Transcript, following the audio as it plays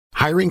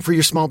Hiring for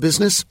your small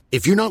business?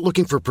 If you're not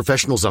looking for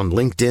professionals on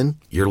LinkedIn,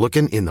 you're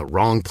looking in the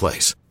wrong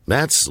place.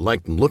 That's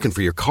like looking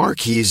for your car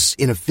keys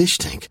in a fish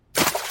tank.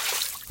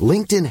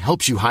 LinkedIn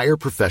helps you hire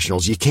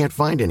professionals you can't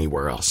find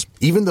anywhere else,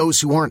 even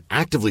those who aren't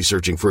actively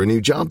searching for a new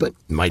job but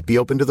might be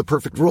open to the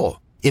perfect role.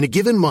 In a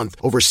given month,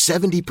 over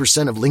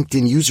 70% of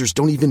LinkedIn users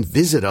don't even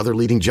visit other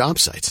leading job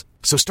sites.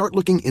 So start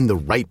looking in the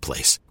right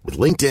place. With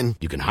LinkedIn,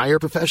 you can hire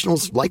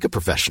professionals like a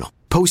professional.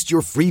 Post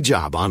your free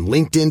job on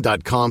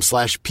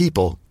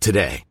linkedin.com/people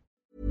today.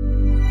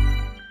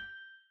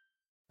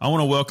 I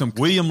want to welcome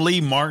William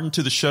Lee Martin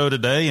to the show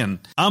today, and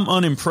I'm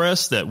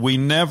unimpressed that we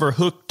never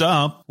hooked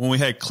up when we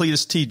had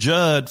Cletus T.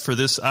 Judd for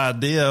this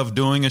idea of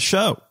doing a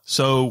show.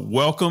 So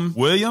welcome,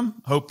 William.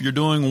 Hope you're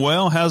doing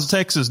well. How's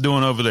Texas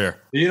doing over there?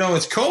 You know,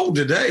 it's cold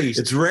today.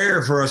 It's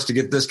rare for us to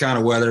get this kind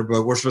of weather,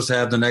 but we're supposed to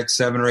have the next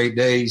 7 or 8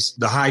 days,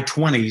 the high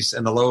 20s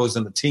and the lows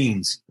in the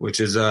teens, which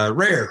is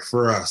rare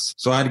for us.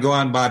 So I had to go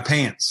out and buy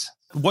pants.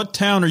 What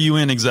town are you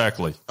in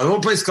exactly? A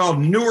little place called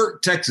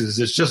Newark, Texas.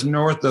 It's just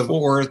north of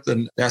Fort Worth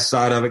and that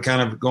side of it,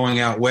 kind of going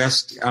out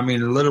west. I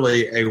mean,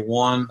 literally a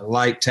one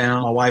light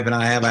town. My wife and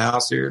I have a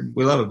house here.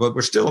 We love it, but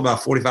we're still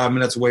about 45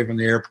 minutes away from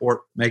the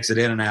airport. Makes it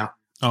in and out.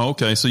 Oh,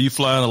 okay. So you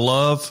fly out of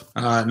Love?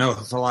 No,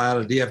 I fly out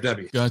of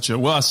DFW. Gotcha.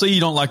 Well, I see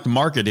you don't like to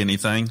market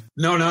anything.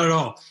 No, not at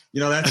all. You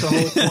know, that's the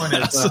whole point.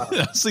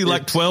 I see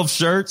like 12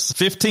 shirts,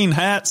 15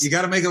 hats. You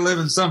got to make a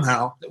living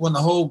somehow. When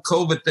the whole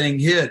COVID thing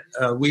hit,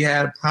 we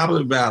had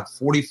probably about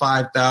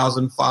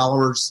 45,000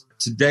 followers.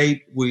 To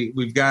date,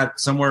 we've got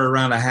somewhere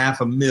around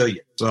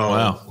 500,000. So,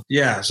 wow.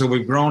 Yeah, so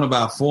we've grown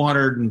about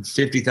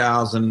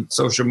 450,000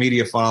 social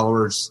media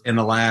followers in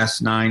the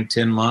last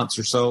 9-10 months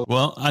or so.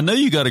 Well, I know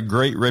you got a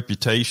great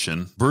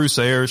reputation. Bruce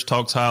Ayers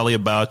talks highly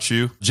about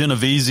you.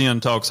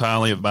 Genovesian talks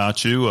highly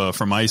about you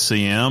from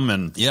ICM.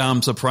 And yeah,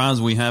 I'm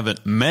surprised we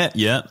haven't met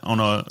yet on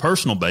a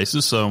personal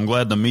basis. So I'm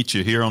glad to meet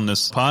you here on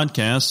this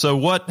podcast. So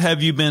what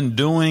have you been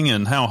doing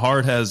and how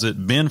hard has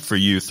it been for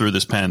you through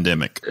this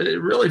pandemic?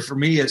 Really, for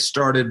me, it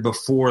started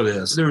before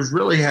this. There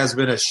really has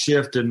been a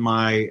shift in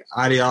my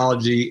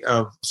ideology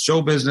of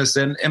show business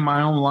and in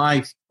my own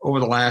life over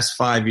the last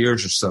 5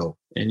 years or so.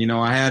 And, you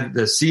know, I had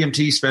the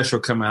CMT special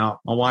come out.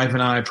 My wife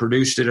and I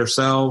produced it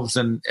ourselves,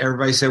 and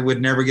everybody said we'd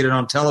never get it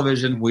on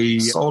television. We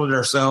sold it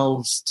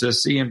ourselves to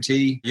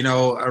CMT. You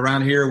know,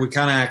 around here, we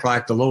kind of act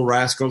like the Little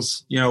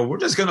Rascals. You know, we're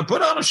just going to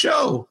put on a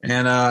show.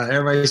 And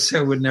everybody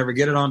said we'd never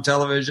get it on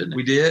television.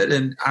 We did.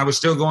 And I was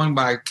still going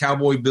by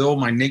Cowboy Bill,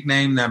 my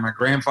nickname that my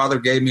grandfather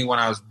gave me when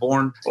I was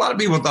born. A lot of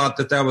people thought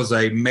that was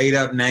a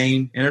made-up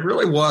name, and it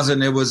really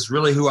wasn't. It was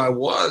really who I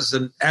was.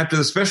 And after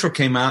the special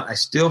came out, I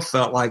still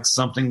felt like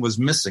something was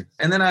missing.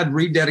 And then I'd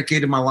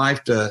rededicated my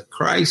life to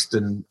Christ.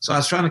 And so I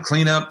was trying to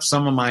clean up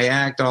some of my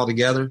act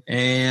altogether.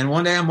 And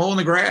one day I'm mowing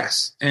the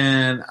grass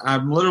and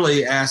I'm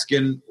literally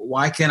asking,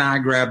 why can't I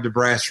grab the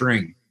brass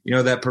ring? You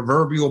know, that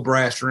proverbial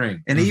brass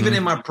ring. And even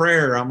in my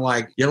prayer, I'm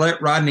like, you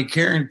let Rodney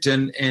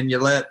Carrington and you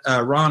let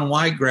Ron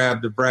White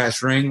grab the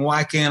brass ring.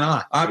 Why can't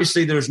I?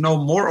 Obviously, there's no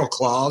moral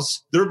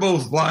clause. They're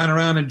both flying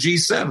around in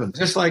G7.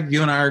 Just like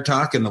you and I are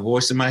talking, the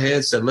voice in my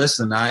head said,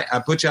 listen, I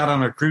put you out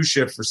on a cruise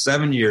ship for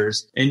 7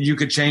 years and you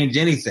could change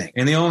anything.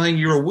 And the only thing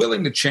you were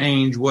willing to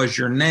change was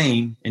your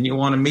name. And you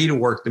wanted me to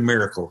work the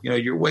miracle. You know,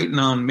 you're waiting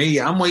on me.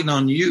 I'm waiting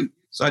on you.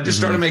 So I just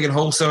started making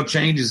wholesale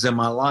changes in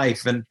my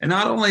life, and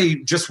not only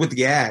just with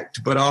the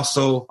act, but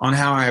also on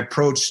how I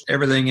approached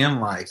everything in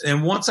life.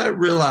 And once I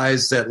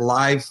realized that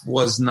life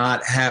was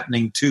not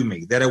happening to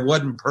me, that it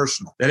wasn't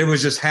personal, that it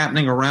was just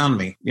happening around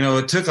me, you know,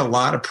 it took a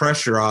lot of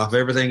pressure off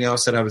everything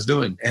else that I was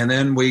doing. And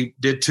then we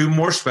did 2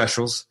 more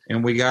specials,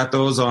 and we got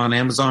those on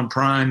Amazon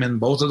Prime, and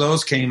both of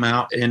those came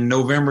out in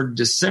November,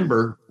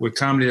 December with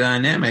Comedy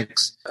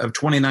Dynamics of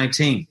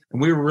 2019.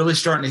 And we were really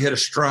starting to hit a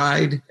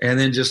stride. And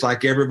then just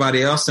like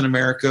everybody else in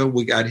America,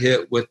 we got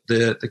hit with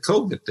the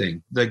COVID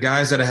thing. The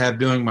guys that I have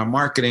doing my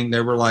marketing, they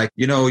were like,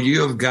 you know,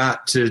 you have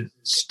got to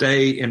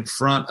stay in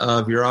front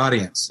of your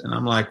audience. And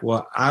I'm like,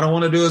 well, I don't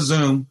want to do a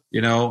Zoom.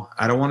 You know,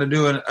 I don't want to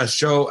do a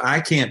show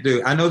I can't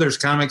do. I know there's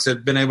comics that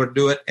have been able to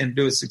do it and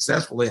do it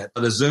successfully.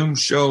 The Zoom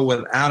show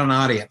without an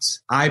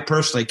audience, I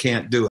personally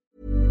can't do it.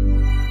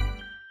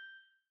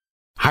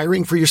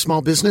 Hiring for your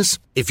small business?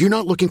 If you're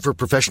not looking for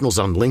professionals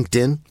on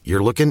LinkedIn,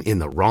 you're looking in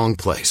the wrong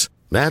place.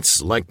 That's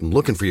like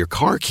looking for your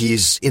car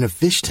keys in a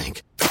fish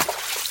tank.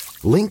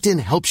 LinkedIn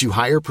helps you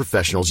hire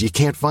professionals you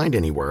can't find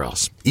anywhere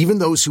else, even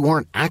those who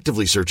aren't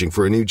actively searching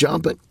for a new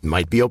job but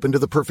might be open to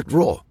the perfect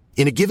role.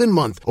 In a given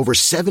month, over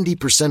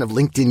 70% of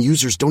LinkedIn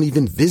users don't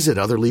even visit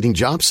other leading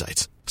job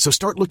sites. So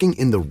start looking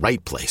in the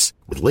right place.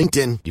 With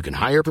LinkedIn, you can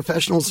hire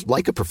professionals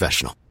like a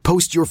professional.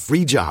 Post your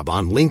free job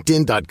on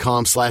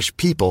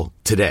linkedin.com/people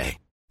today.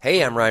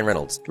 Hey, I'm Ryan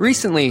Reynolds.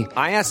 Recently,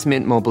 I asked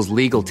Mint Mobile's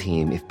legal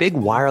team if big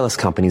wireless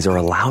companies are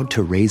allowed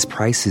to raise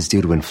prices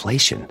due to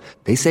inflation.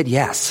 They said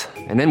yes.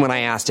 And then when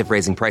I asked if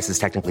raising prices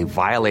technically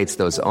violates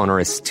those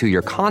onerous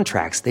 2-year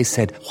contracts, they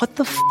said, what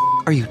the f***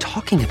 are you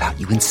talking about,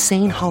 you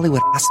insane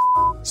Hollywood ass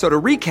f- So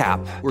to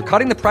recap, we're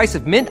cutting the price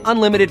of Mint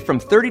Unlimited from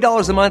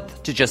 $30 a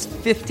month to just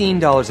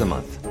 $15 a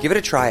month. Give it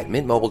a try at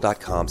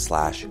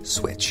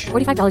mintmobile.com/switch.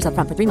 $45 up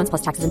front for 3 months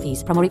plus taxes and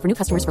fees. Promo rate for new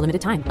customers for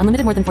limited time.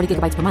 Unlimited more than 40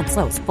 gigabytes per month.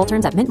 Slows full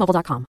terms at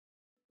mintmobile.com.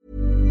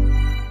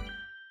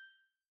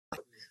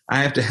 I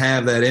have to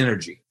have that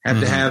energy,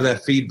 have to have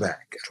that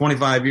feedback.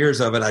 25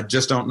 years of it, I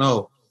just don't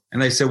know.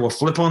 And they said, well,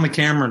 flip on the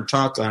camera and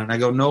talk on it. And I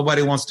go,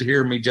 nobody wants to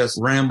hear me just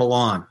ramble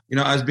on. You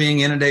know, I was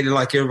being inundated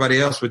like everybody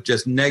else with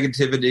just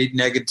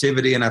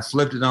negativity. And I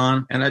flipped it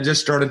on. And I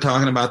just started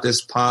talking about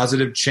this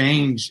positive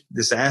change,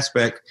 this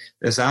aspect,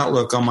 this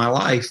outlook on my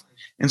life.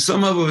 And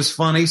some of it was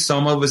funny.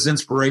 Some of it was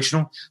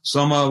inspirational.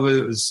 Some of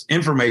it was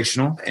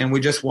informational. And we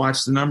just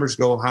watched the numbers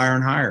go higher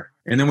and higher.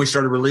 And then we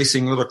started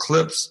releasing little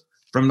clips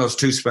from those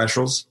two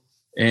specials.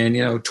 And,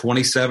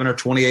 27 or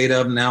 28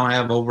 of them now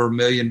have over 1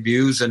 million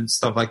views and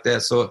stuff like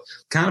that. So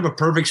kind of a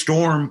perfect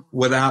storm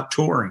without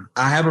touring.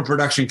 I have a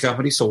production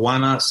company, so why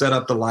not set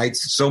up the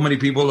lights? So many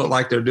people look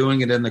like they're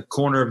doing it in the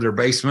corner of their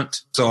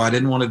basement. So I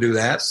didn't want to do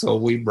that. So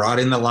we brought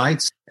in the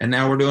lights, and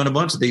now we're doing a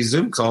bunch of these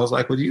Zoom calls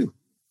like with you.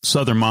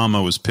 Southern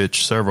Mama was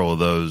pitched several of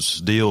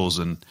those deals.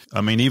 And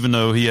I mean, even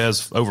though he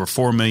has over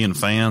 4 million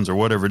fans or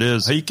whatever it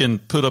is, he can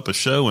put up a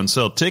show and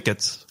sell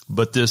tickets.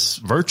 But this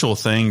virtual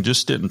thing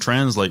just didn't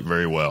translate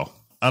very well.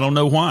 I don't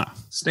know why.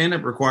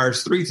 Stand-up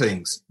requires 3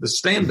 things: the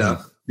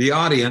stand-up, the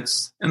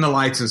audience, and the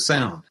lights and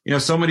sound.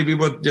 So many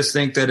people just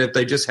think that if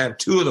they just have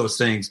 2 of those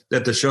things,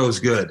 that the show's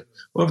good.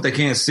 Well, if they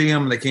can't see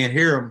them, they can't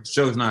hear them, the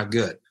show's not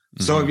good.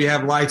 So if you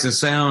have lights and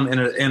sound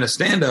and a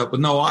stand-up with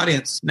no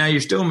audience, now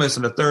you're still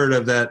missing a third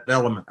of that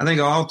element. I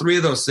think all 3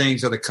 of those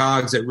things are the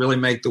cogs that really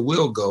make the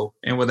wheel go.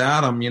 And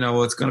without them,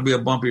 it's going to be a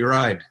bumpy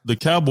ride. The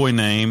Cowboy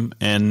name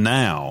and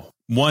now,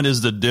 what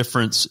is the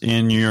difference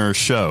in your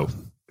show?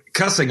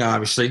 Cussing,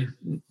 obviously,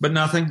 but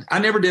nothing. I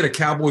never did a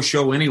cowboy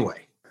show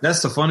anyway.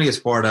 That's the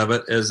funniest part of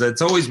it, is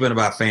it's always been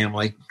about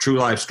family, true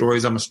life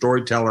stories. I'm a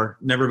storyteller.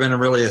 Never been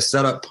really a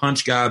setup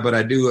punch guy, but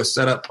I do a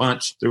setup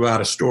punch throughout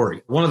a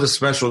story. One of the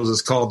specials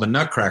is called The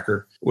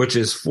Nutcracker, which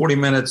is 40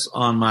 minutes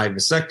on my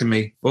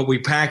vasectomy, but we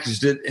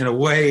packaged it in a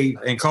way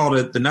and called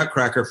it The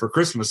Nutcracker for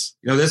Christmas.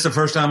 This is the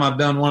first time I've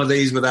done one of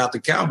these without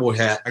the cowboy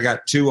hat. I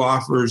got 2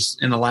 offers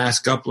in the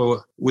last couple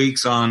of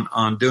weeks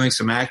on doing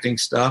some acting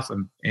stuff.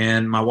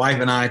 And my wife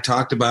and I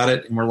talked about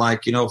it, and we're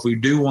like, if we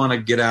do want to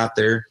get out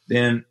there,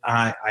 then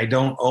I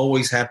don't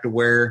always have to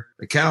wear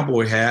the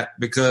cowboy hat,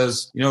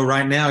 because,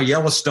 right now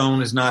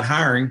Yellowstone is not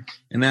hiring,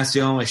 and that's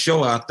the only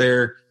show out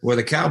there with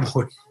a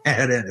cowboy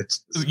hat in it.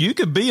 You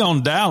could be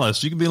on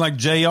Dallas. You could be like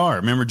JR.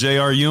 Remember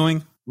J.R.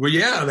 Ewing? Well,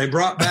 yeah, they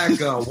brought back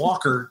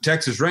Walker,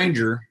 Texas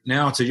Ranger.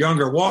 Now it's a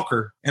younger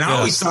Walker. And I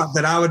always thought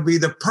that I would be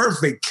the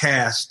perfect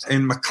cast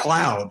in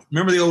McLeod.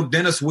 Remember the old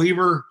Dennis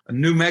Weaver, a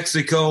New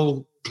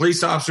Mexico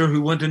police officer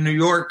who went to New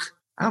York?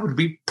 I would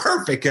be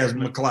perfect as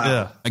McLeod.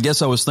 Yeah. I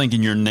guess I was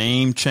thinking your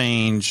name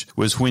change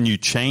was when you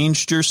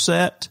changed your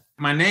set.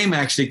 My name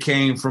actually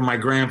came from my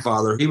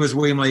grandfather. He was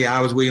William Lee.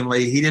 I was William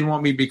Lee. He didn't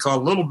want me to be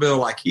called Little Bill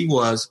like he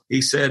was.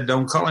 He said,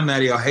 don't call him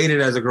that. He'll hate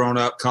it as a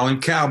grown-up. Call him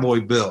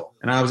Cowboy Bill.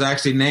 And I was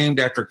actually named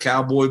after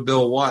Cowboy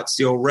Bill Watts,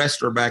 the old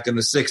wrestler back in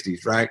the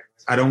 60s, right?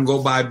 I don't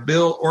go by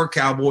Bill or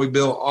Cowboy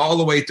Bill all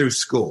the way through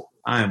school.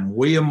 I am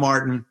William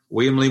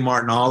Lee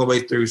Martin, all the way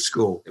through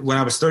school. When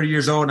I was 30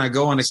 years old and I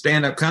go into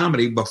stand-up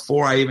comedy,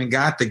 before I even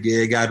got the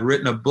gig, I'd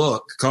written a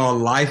book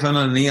called Life on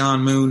a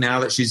Neon Moon, Now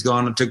That She's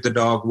Gone and Took the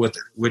Dog With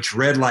Her, which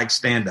read like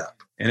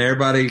stand-up. And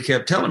everybody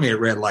kept telling me it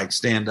read like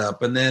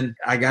stand-up. And then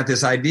I got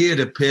this idea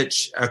to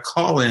pitch a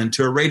call-in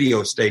to a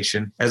radio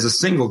station as a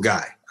single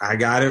guy. I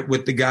got it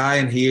with the guy,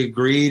 and he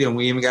agreed, and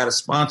we even got a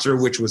sponsor,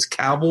 which was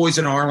Cowboys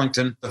in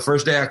Arlington. The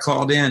first day I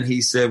called in,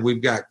 he said,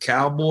 we've got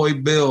Cowboy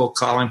Bill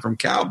calling from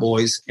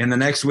Cowboys. And the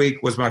next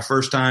week was my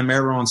first time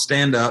ever on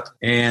stand-up,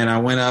 and I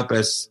went up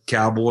as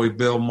Cowboy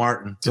Bill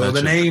Martin. So Gotcha.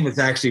 The name has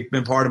actually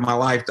been part of my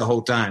life the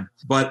whole time.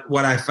 But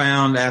what I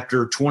found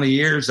after 20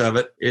 years of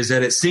it is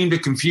that it seemed to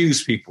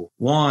confuse people.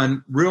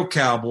 One, real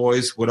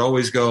cowboys would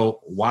always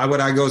go, why would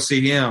I go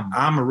see him?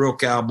 I'm a real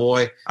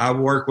cowboy. I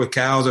work with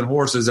cows and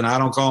horses, and I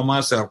don't call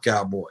myself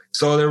cowboy.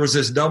 So there was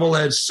this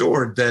double-edged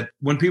sword that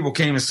when people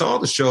came and saw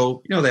the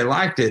show, they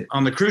liked it.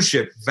 On the cruise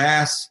ship,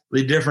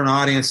 vastly different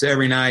audience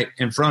every night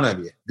in front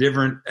of you.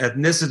 Different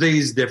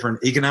ethnicities,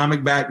 different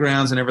economic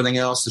backgrounds and everything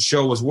else. The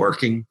show was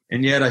working,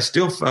 and yet I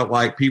still felt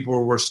like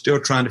people were still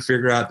trying to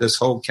figure out this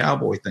whole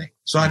cowboy thing.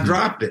 So I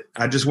dropped it.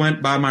 I just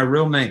went by my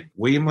real name,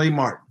 William Lee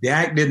Martin. The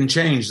act didn't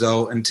change,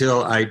 though,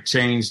 until I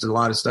changed a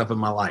lot of stuff in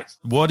my life.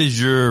 What is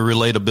your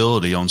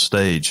relatability on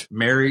stage?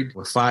 Married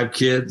with 5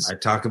 kids. I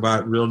talk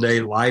about real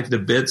day life. The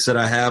bits that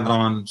I have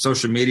on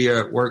social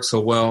media work so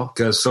well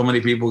because so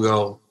many people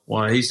go,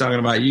 well, he's talking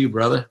about you,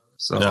 brother.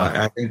 So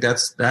yeah. I think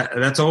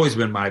that's always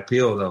been my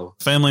appeal, though.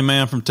 Family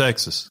man from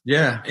Texas.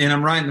 Yeah, and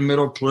I'm right in the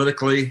middle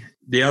politically.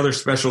 The other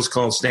special is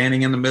called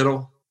Standing in the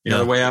Middle.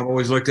 The way I've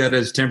always looked at it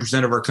is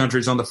 10% of our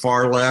country's on the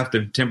far left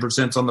and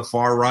 10% on the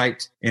far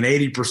right. And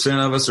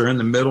 80% of us are in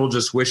the middle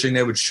just wishing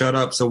they would shut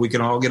up so we can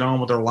all get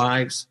on with our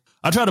lives.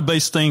 I try to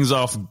base things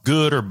off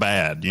good or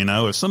bad. You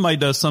know, if somebody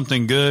does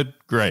something good,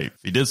 great.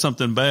 If he did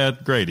something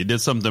bad, great. He did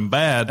something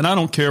bad. And I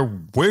don't care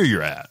where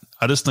you're at.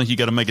 I just think you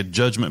got to make a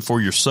judgment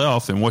for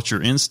yourself and what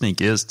your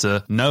instinct is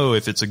to know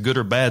if it's a good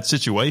or bad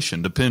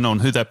situation, depending on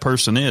who that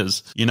person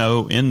is, you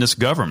know, in this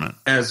government.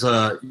 As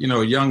a,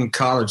 young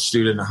college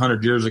student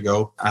 100 years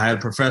ago, I had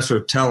a professor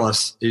tell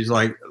us, he's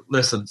like,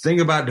 listen, the thing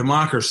about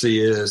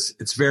democracy is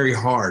it's very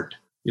hard.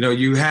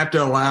 You have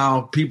to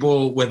allow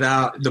people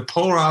without the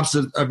polar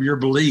opposite of your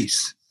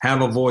beliefs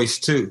have a voice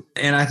too.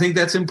 And I think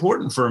that's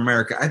important for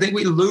America. I think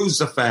we lose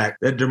the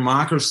fact that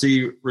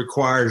democracy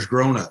requires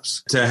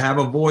grownups to have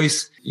a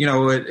voice.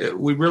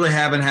 We really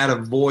haven't had a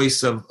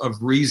voice of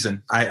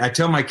reason. I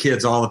tell my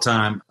kids all the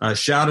time,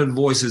 shouted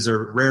voices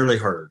are rarely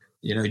heard.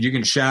 You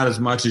can shout as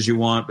much as you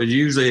want, but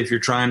usually if you're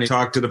trying to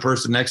talk to the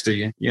person next to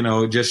you,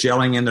 just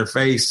yelling in their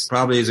face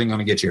probably isn't going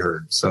to get you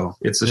heard. So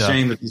it's a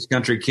shame that this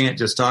country can't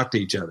just talk to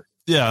each other.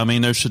 Yeah, I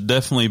mean, there should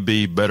definitely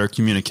be better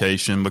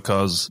communication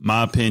because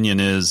my opinion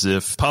is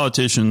if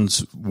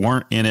politicians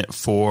weren't in it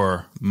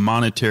for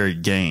monetary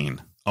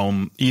gain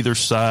on either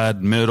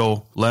side,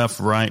 middle, left,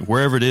 right,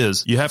 wherever it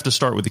is, you have to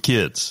start with the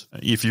kids.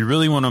 If you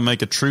really want to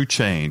make a true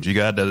change, you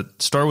got to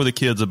start with the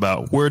kids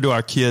about where do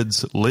our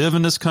kids live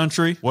in this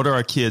country? What are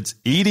our kids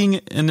eating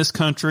in this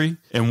country?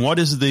 And what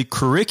is the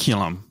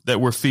curriculum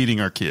that we're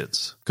feeding our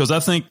kids? Because I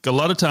think a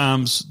lot of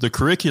times the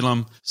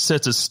curriculum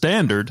sets a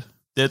standard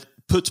that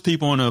puts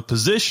people in a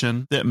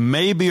position that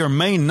maybe or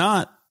may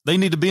not, they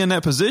need to be in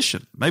that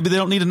position. Maybe they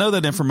don't need to know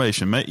that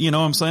information. You know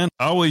what I'm saying?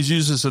 I always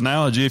use this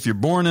analogy. If you're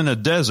born in a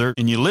desert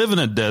and you live in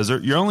a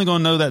desert, you're only going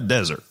to know that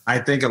desert. I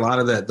think a lot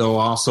of that, though,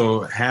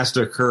 also has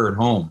to occur at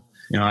home.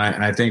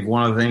 I think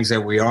one of the things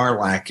that we are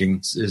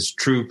lacking is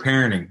true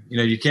parenting.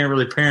 You can't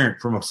really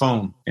parent from a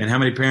phone. And how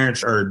many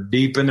parents are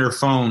deep in their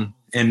phone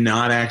and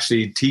not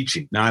actually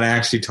teaching, not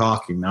actually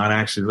talking, not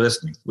actually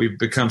listening? We've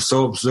become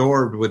so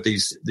absorbed with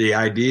the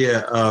idea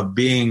of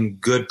being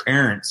good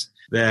parents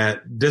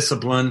that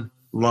discipline,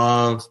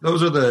 love,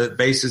 those are the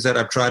bases that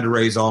I've tried to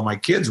raise all my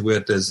kids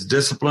with is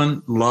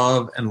discipline,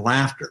 love, and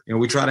laughter.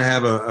 We try to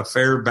have a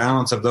fair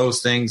balance of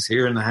those things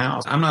here in the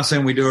house. I'm not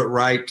saying we do it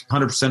right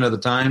 100% of the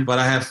time, but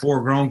I have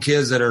 4 grown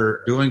kids that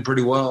are doing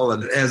pretty well.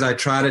 And as I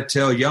try to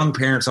tell young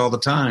parents all the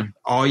time,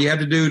 all you have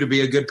to do to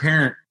be a good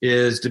parent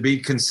is to be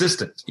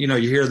consistent. You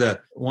hear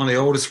one of the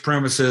oldest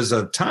premises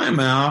of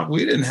timeout.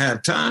 We didn't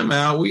have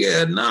timeout. We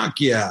had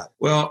knockout.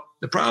 Well,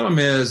 the problem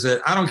is that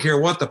I don't care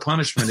what the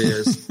punishment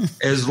is,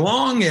 as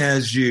long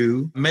as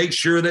you make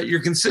sure that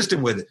you're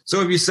consistent with it. So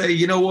if you say,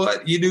 you know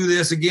what, you do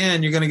this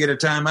again, you're going to get a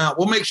timeout.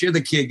 Well, make sure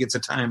the kid gets a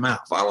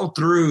timeout. Follow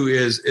through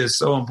is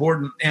so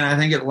important. And I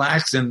think it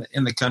lacks in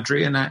the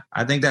country. And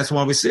I think that's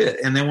why we see it.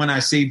 And then when I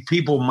see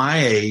people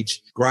my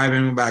age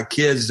griping about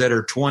kids that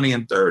are 20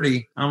 and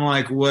 30, I'm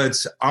like, well,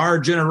 it's our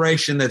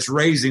generation that's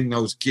raising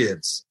those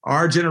kids,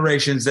 our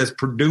generations that's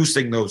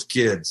producing those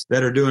kids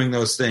that are doing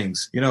those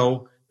things,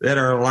 that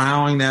are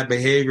allowing that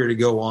behavior to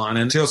go on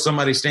until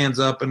somebody stands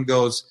up and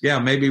goes, yeah,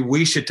 maybe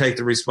we should take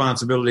the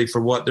responsibility for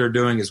what they're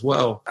doing as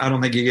well. I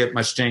don't think you get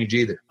much change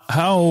either.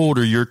 How old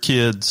are your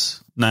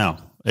kids now?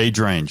 Age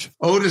range?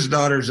 Oldest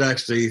daughter is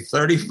actually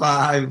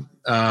 35.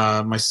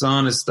 My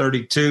son is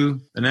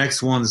 32. The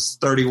next one's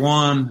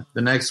 31.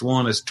 The next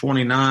one is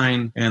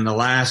 29. And the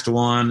last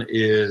one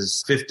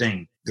is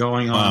 15,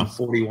 going on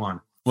 41.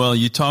 Well,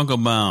 you talk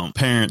about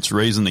parents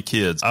raising the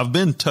kids. I've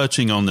been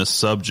touching on this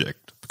subject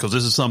because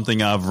this is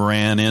something I've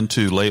ran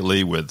into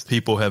lately with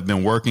people have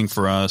been working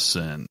for us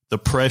and the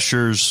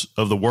pressures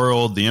of the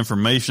world, the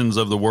informations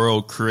of the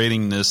world,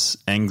 creating this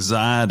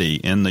anxiety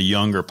in the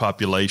younger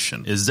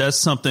population. Is that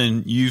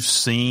something you've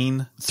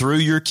seen through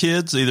your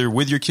kids, either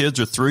with your kids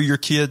or through your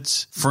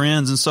kids'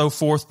 friends and so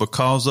forth,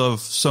 because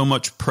of so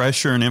much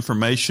pressure and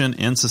information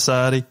in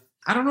society?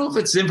 I don't know if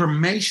it's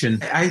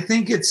information. I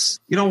think it's,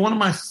 one of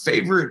my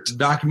favorite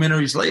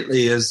documentaries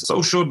lately is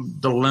Social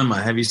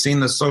Dilemma. Have you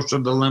seen The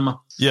Social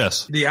Dilemma?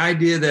 Yes. The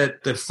idea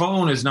that the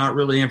phone is not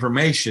really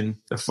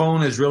information. The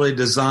phone is really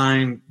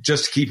designed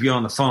just to keep you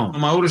on the phone.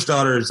 My oldest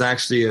daughter is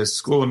actually a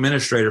school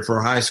administrator for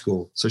a high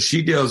school, so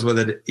she deals with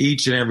it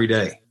each and every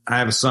day. I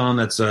have a son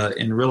that's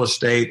in real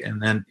estate,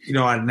 and then,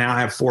 I now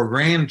have 4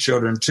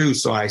 grandchildren too,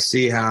 so I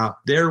see how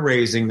they're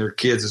raising their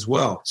kids as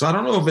well. So I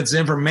don't know if it's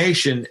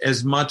information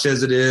as much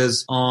as it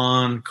is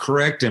on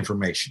correct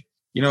information.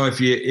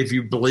 If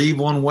you believe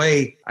one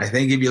way, I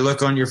think if you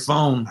look on your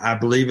phone, I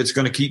believe it's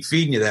going to keep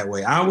feeding you that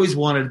way. I always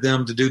wanted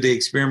them to do the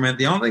experiment.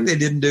 The only thing they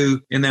didn't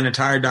do in that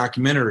entire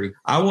documentary,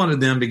 I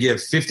wanted them to get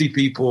 50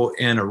 people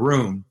in a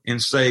room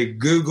and say,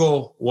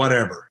 Google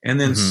whatever, and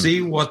then see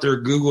what their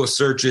Google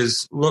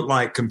searches look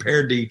like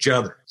compared to each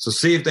other. So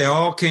see if they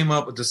all came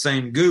up with the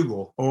same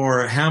Google,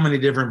 or how many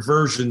different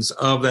versions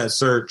of that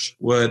search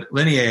would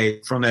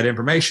lineate from that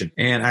information.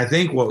 And I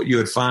think what you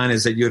would find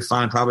is that you would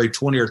find probably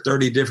 20 or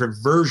 30 different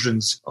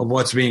versions of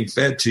what's being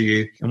fed to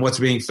you. And what's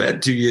being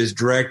fed to you is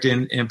direct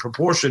in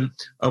proportion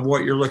of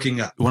what you're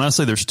looking up. When I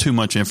say there's too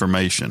much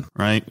information,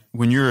 right?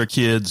 When you're a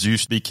kid,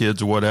 used to be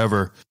kids or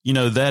whatever, you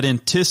know, that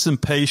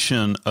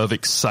anticipation of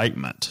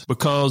excitement,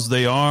 because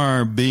they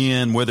are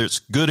being, whether it's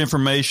good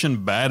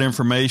information, bad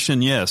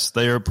information, yes,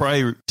 they are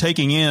probably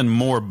taking in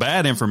more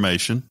bad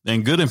information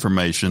than good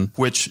information,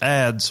 which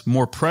adds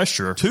more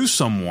pressure to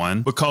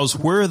someone, because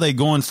where are they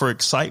going for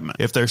excitement?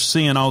 If they're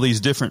seeing all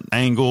these different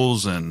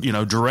angles and, you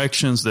know,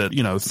 directions that,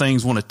 you know,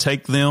 things want to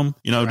take them,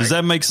 you know, right. Does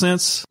that make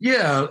sense?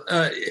 Yeah.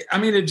 I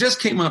mean, it just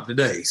came up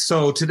today.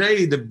 So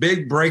today, the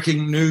big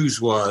breaking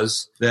news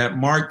was that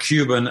Mark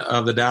Cuban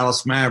of the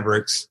Dallas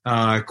Mavericks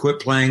quit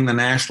playing the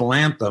national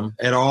anthem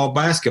at all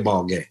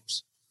basketball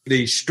games.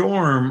 The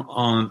storm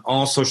on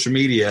all social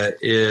media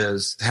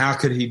is, how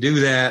could he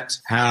do that?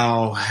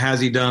 How has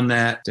he done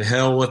that? To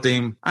hell with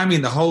him. I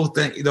mean, the whole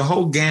thing, the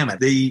whole gamut,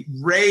 the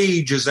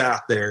rage is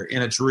out there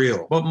and it's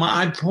real. But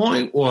my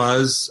point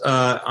was,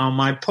 on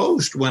my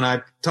post when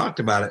I talked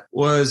about it,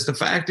 was the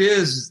fact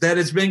is that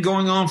it's been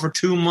going on for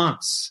 2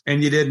 months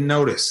and you didn't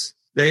notice.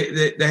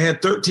 They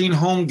had 13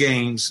 home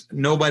games.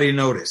 Nobody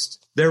noticed.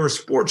 There were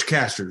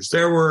sportscasters.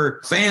 There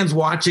were fans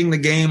watching the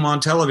game on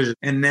television.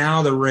 And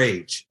now the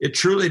rage. It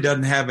truly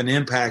doesn't have an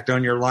impact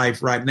on your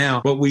life right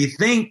now. But we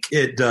think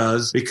it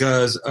does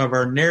because of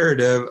our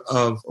narrative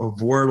of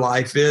where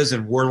life is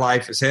and where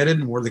life is headed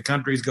and where the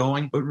country's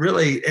going. But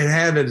really, it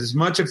had as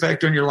much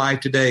effect on your life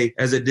today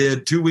as it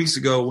did 2 weeks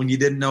ago when you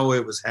didn't know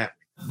it was happening.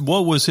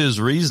 What was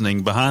his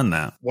reasoning behind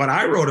that? What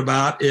I wrote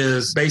about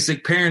is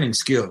basic parenting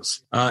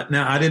skills.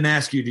 Now, I didn't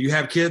ask you, do you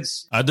have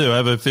kids? I do. I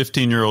have a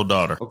 15-year-old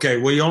daughter. Okay,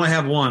 well, you only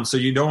have one, so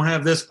you don't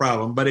have this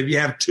problem. But if you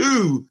have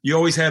two, you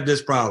always have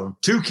this problem.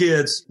 2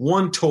 kids,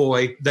 1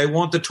 toy. They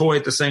want the toy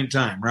at the same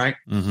time, right?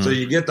 Mm-hmm. So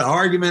you get the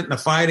argument and the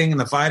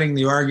fighting,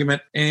 the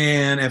argument.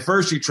 And at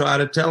first you try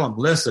to tell them,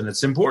 listen,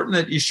 it's important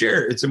that you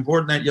share. It's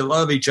important that you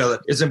love each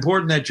other. It's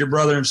important that your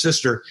brother and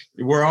sister,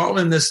 we're all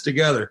in this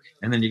together.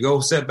 And then you go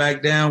sit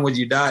back down with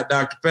your Diet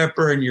Dr.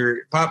 Pepper and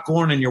your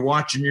popcorn and you're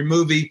watching your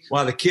movie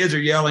while the kids are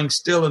yelling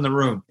still in the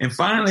room. And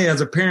finally,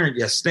 as a parent,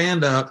 you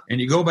stand up and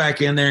you go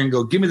back in there and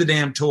go, give me the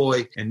damn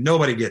toy, and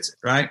nobody gets it,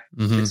 right?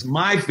 Mm-hmm. It's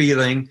my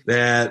feeling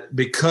that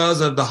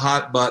because of the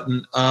hot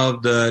button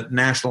of the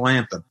national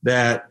anthem,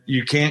 that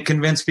you can't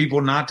convince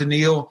people not to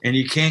kneel and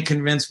you can't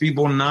convince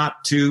people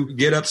not to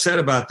get upset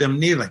about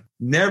them kneeling.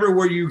 Never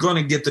were you going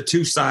to get the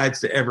 2 sides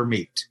to ever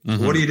meet.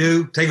 Mm-hmm. What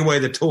do? Take away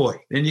the toy.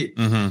 Then you,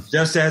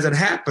 just as it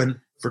happened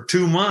for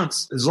 2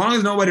 months, as long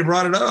as nobody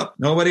brought it up,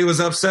 nobody was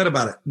upset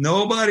about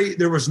it.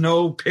 There was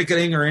no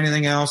picketing or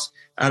anything else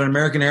out of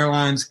American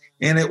Airlines,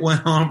 and it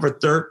went on for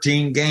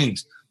 13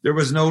 games. There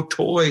was no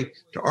toy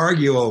to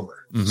argue over.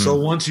 Mm-hmm. So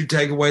once you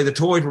take away the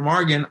toy from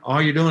arguing,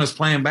 all you're doing is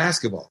playing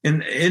basketball.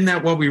 And isn't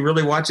that what we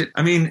really watch it?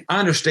 I mean, I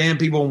understand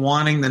people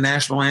wanting the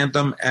national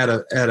anthem at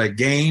a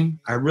game.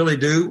 I really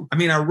do. I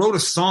mean, I wrote a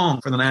song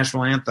for the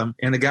national anthem,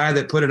 and the guy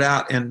that put it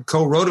out and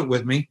co-wrote it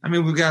with me, I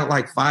mean, we've got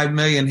like 5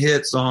 million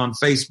hits on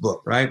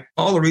Facebook, right?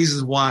 All the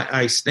reasons why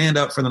I stand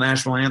up for the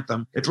national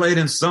anthem. It played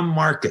in some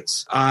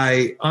markets.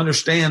 I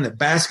understand that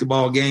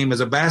basketball game is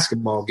a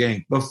basketball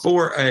game.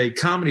 Before a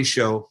comedy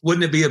show,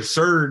 wouldn't it be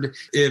absurd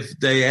if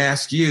they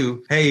asked you,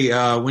 hey,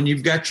 when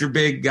you've got your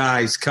big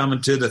guys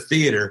coming to the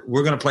theater,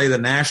 we're going to play the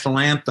national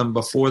anthem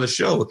before the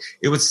show?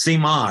 It would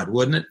seem odd,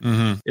 wouldn't it?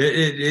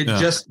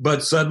 Mm-hmm.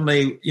 But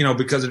suddenly, you know,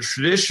 because of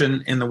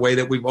tradition and the way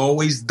that we've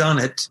always done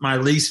it, my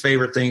least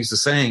favorite thing to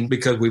saying,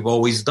 because we've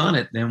always done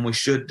it, then we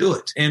should do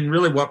it. And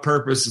really, what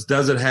purpose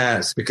does it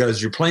have?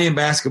 Because you're playing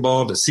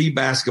basketball to see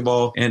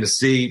basketball and to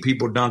see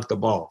people dunk the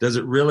ball. Does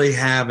it really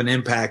have an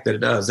impact that it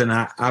does? And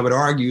I would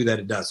argue that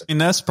it doesn't. And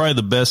that's probably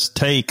the best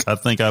take I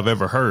think I've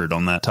ever heard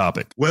on that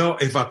topic. Well,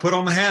 if I put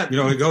on the hat, you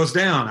know, it goes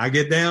down. I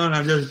get down.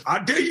 I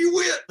tell you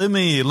what. Let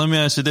me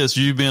ask you this.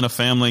 You being a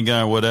family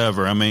guy or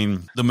whatever, I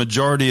mean, the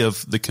majority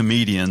of the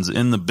comedians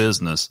in the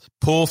business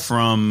pull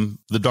from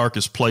the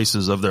darkest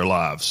places of their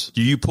lives.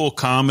 Do you pull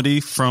comedy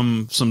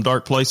from some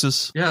dark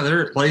places? Yeah, there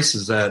are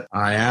places that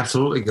I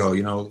absolutely go.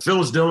 You know,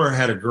 Phyllis Diller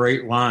had a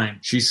great line.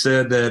 She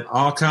said that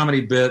all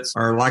comedy bits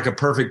are like a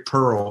perfect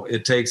pearl.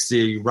 It takes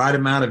the right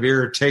amount of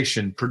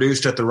irritation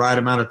produced at the right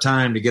amount of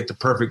time to get the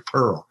perfect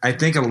pearl. I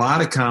think a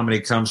lot of comedy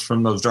comes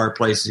from those dark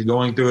places.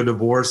 Going through a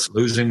divorce,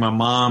 losing my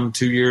mom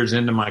 2 years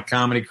into my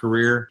comedy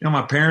career. You know,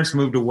 my parents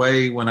moved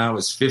away when I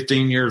was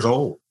 15 years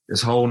old.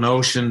 This whole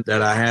notion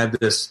that I had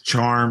this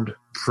charmed,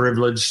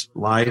 privileged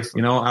life.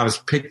 You know, I was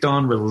picked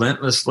on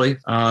relentlessly.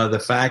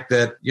 The fact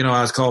that, you know,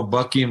 I was called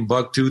Bucky and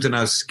Bucktooth and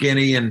I was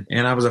skinny and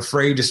I was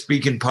afraid to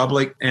speak in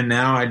public. And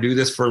now I do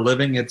this for a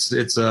living. It's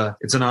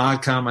an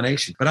odd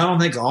combination. But I don't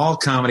think all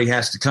comedy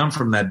has to come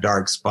from that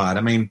dark spot.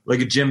 I mean, look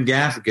at Jim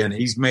Gaffigan.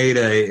 He's made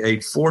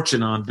a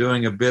fortune on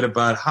doing a bit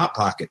about Hot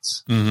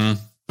Pockets.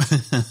 Mm-hmm.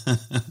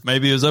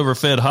 Maybe he was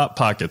overfed Hot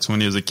Pockets when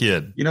he was a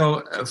kid. You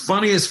know,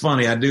 funny is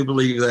funny. I do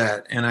believe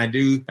that. And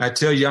I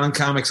tell young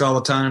comics all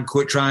the time,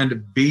 quit trying to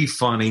be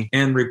funny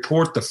and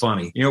report the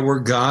funny. You know, we're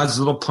God's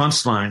little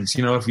punchlines.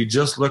 You know, if you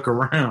just look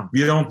around,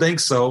 you don't think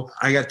so.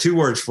 I got 2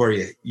 words for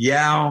you.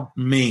 Yao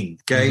Ming,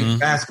 okay?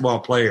 Basketball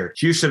player,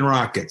 Houston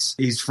Rockets.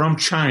 He's from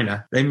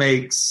China. They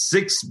make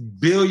 6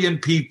 billion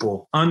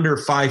people under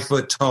 5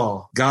 foot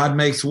tall. God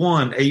makes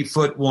one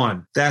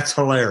 8'1". That's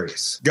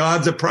hilarious.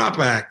 God's a prop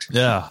act.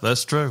 Yeah,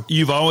 that's true.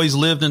 You've always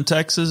lived in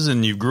Texas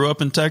and you grew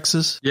up in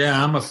Texas?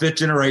 Yeah, I'm a 5th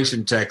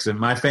generation Texan.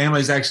 My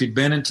family's actually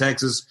been in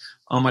Texas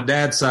on my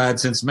dad's side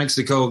since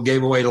Mexico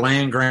gave away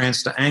land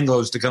grants to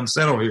Anglos to come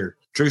settle here.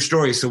 True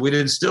story. So we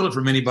didn't steal it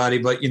from anybody,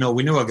 but, you know,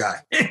 we knew a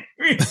guy.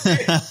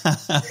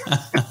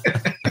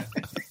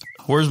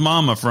 Where's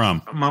Mama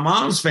from? My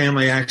mom's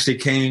family actually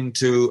came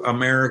to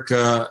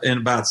America in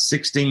about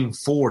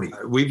 1640.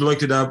 We've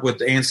looked it up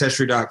with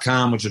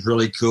Ancestry.com, which is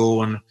really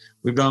cool. And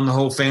we've done the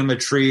whole family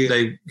tree.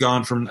 They've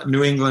gone from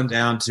New England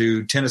down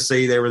to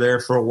Tennessee. They were there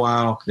for a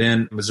while,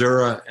 then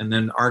Missouri, and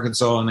then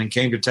Arkansas, and then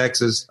came to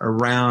Texas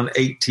around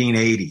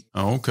 1880.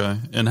 Oh, okay.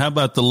 And how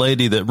about the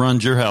lady that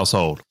runs your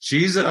household?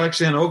 She's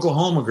actually an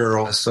Oklahoma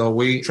girl, so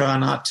we try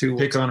not to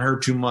pick on her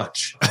too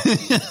much.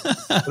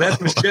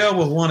 That's Michelle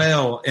with 1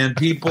 L, and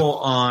people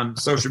on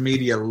social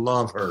media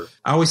love her.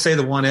 I always say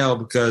the 1 L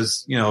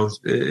because, you know,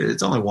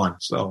 it's only one.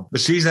 So,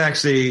 but she's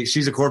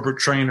a corporate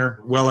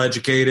trainer,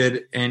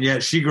 well-educated, and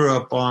yet she grew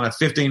up on a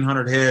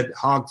 1,500 head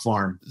hog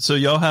farm. So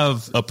y'all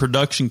have a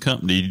production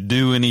company. Do you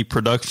do any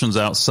productions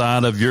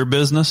outside of your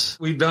business?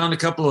 We've done a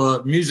couple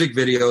of music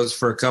videos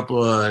for a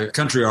couple of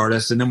country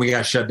artists, and then we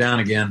got shut down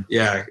again.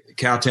 Yeah,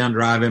 Cowtown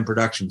Drive-In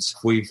Productions.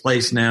 We've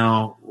placed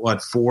now,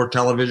 4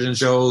 television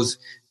shows,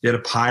 did a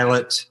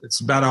pilot. It's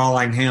about all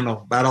I can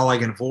handle, about all I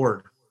can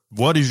afford.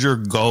 What is your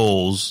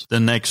goals the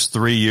next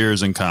 3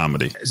 years in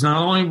comedy? It's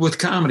not only with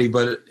comedy,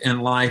 but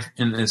in life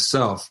in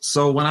itself.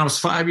 So when I was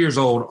 5 years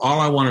old, all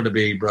I wanted to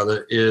be,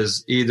 brother,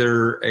 is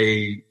either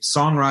a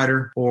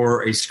songwriter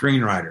or a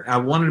screenwriter. I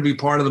wanted to be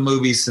part of the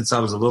movies since I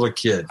was a little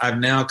kid. I've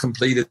now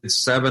completed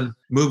 7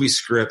 movie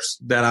scripts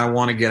that I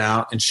want to get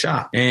out and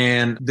shot.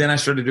 And then I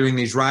started doing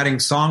these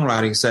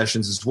songwriting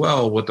sessions as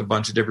well with a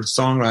bunch of different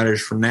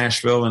songwriters from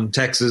Nashville and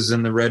Texas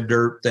and the Red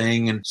Dirt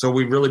thing. And so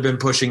we've really been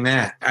pushing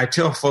that. I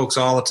tell folks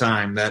all the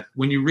time that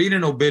when you read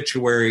an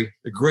obituary,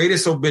 the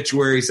greatest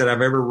obituaries that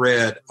I've ever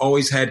read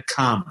always had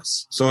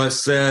commas. So it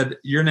said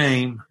your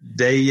name,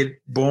 day you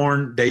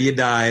born, day you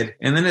died,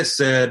 and then it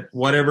said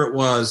whatever it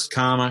was,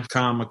 comma,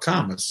 comma,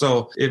 comma.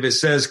 So if it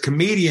says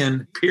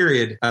comedian,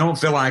 period, I don't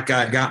feel like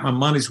I got my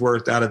money's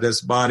worth out of this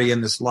body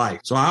and this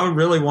life. So I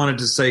really wanted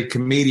to say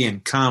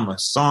comedian, comma,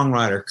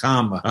 songwriter,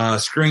 comma,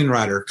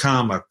 screenwriter,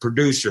 comma,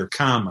 producer,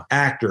 comma,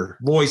 actor,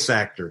 voice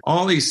actor,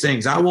 all these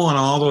things. I want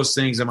all those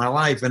things in my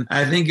life. And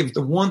I think if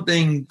the one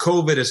thing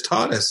COVID has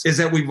taught us is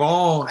that we've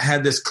all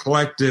had this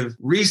collective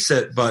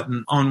reset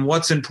button on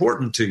what's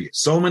important to you.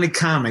 So many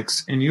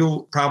comics, and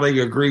you'll probably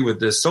agree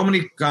with this, so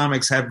many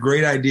comics have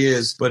great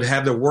ideas, but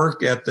have the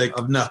work ethic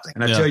of nothing.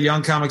 And I tell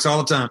young comics all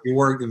the time, if you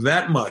work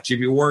that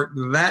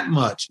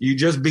much, you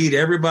just beat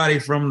everybody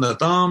from the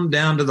thumb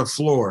down to the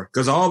floor,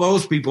 because all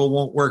those people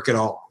won't work at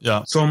all.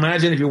 Yeah. So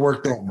imagine if you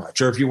work that much,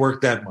 or if you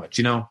work that much,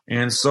 you know?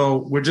 And so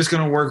we're just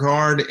going to work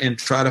hard and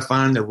try to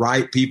find the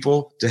right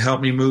people to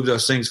help me move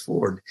those things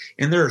forward.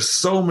 And there are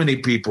so many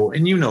people,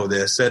 and you know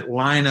this, that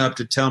line up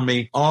to tell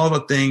me all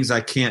the things I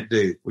can't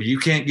do. Well, you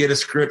can't get a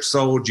script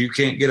sold. You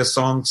can't get a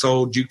song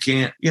sold. You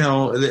can't, you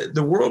know,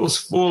 the world is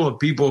full of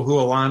people who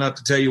will line up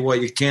to tell you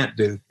what you can't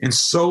do. And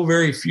so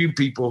very few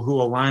people who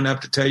will line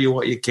up to tell you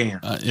what you can.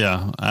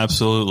 Yeah,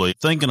 absolutely.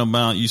 Thinking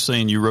about you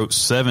saying you wrote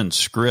 7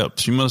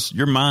 scripts,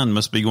 your mind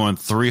must be going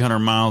 300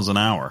 miles an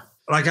hour.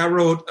 Like I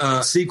wrote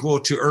a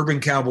sequel to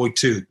Urban Cowboy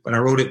 2, but I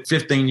wrote it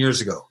 15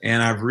 years ago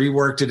and I've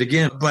reworked it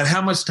again. But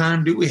how much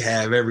time do we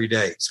have every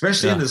day,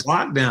 especially in this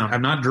lockdown?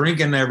 I'm not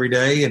drinking every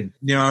day, and,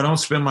 you know, I don't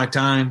spend my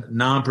time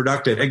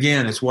non-productive.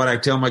 Again, it's what I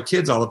tell my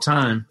kids all the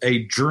time.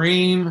 A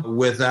dream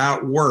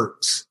without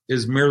works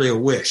is merely a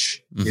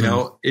wish. Mm-hmm. You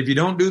know, if you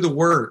don't do the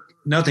work,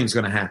 nothing's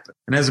going to happen.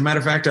 And as a matter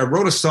of fact, I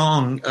wrote a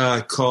song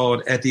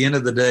called At the End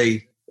of the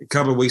Day a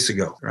couple of weeks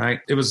ago, right?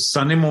 It was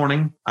Sunday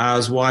morning. I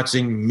was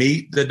watching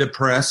Meet the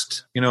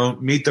Depressed, you know,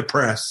 Meet the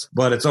Press,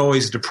 but it's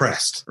always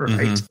depressed, right?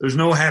 Mm-hmm. There's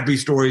no happy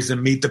stories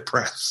in Meet the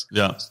Press.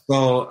 Yeah.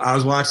 So I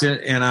was watching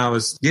it and I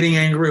was getting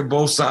angry at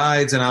both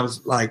sides, and I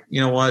was like,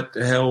 you know what,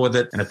 the hell with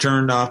it. And I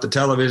turned off the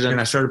television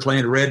and I started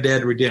playing Red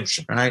Dead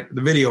Redemption, right?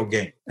 The video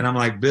game. And I'm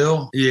like,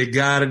 Bill, you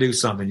got to do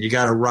something. You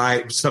got to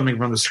write something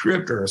from the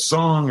script or a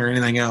song or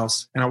anything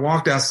else. And I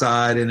walked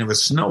outside and it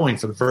was snowing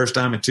for the first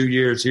time in 2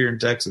 years here in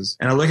Texas.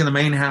 And I look in the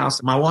main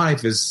house. My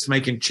wife is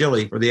making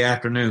chili for the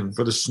afternoon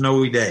for the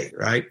snowy day,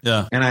 right?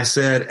 Yeah. And I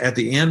said, at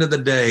the end of the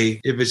day,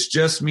 if it's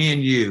just me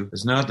and you,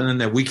 there's nothing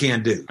that we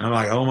can't do. And I'm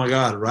like, oh my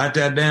God, write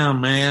that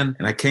down, man.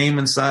 And I came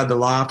inside the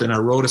loft and I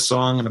wrote a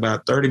song in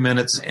about 30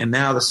 minutes. And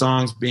now the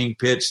song's being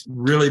pitched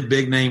really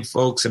big name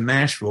folks in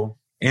Nashville.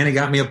 and he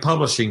got me a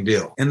publishing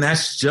deal. And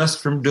that's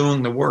just from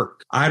doing the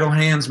work. Idle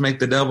hands make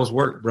the devil's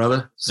work,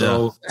 brother.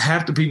 So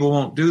half the people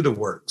won't do the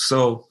work.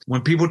 So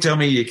when people tell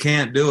me you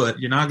can't do it,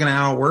 you're not going to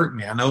outwork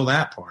me. I know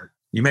that part.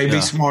 You may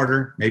be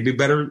smarter, maybe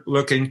better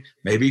looking,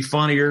 maybe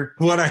funnier.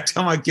 What I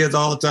tell my kids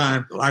all the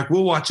time, like,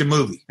 we'll watch a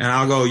movie and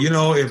I'll go,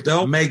 if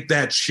they'll make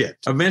that shit,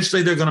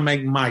 eventually they're going to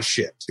make my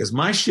shit, because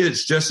my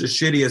shit's just as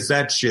shitty as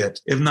that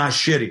shit, if not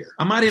shittier.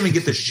 I might even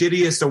get the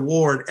shittiest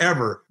award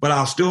ever, but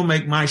I'll still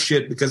make my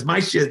shit because my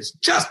shit's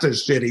just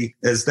as shitty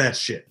as that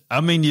shit. I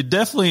mean, you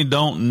definitely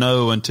don't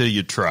know until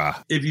you try.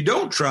 If you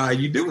don't try,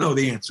 you do know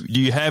the answer. Do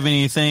you have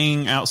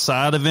anything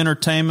outside of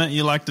entertainment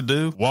you like to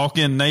do? Walk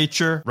in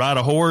nature, ride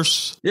a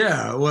horse?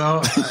 Yeah,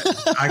 well,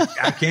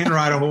 I can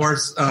ride a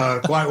horse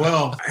quite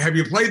well. Have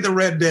you played the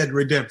Red Dead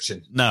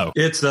Redemption? No.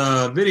 It's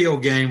a video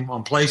game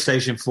on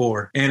PlayStation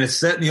 4, and it's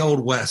set in the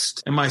Old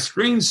West. And my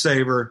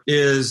screensaver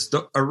is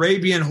the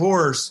Arabian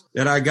horse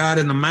that I got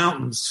in the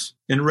mountains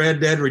in Red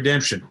Dead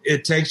Redemption.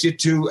 It takes you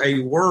to a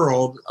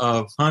world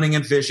of hunting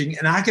and fishing,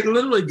 and I could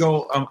literally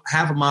go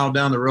half a mile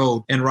down the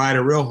road and ride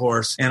a real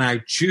horse, and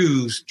I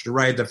choose to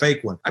ride the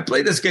fake one. I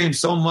played this game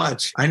so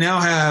much. I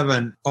now have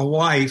a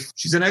wife.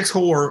 She's an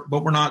ex-whore,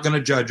 but we're not going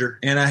to judge her.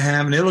 And I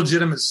have an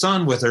illegitimate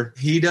son with her.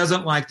 He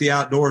doesn't like the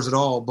outdoors at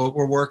all, but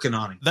we're working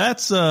on him.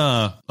 That's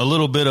a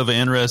little bit of an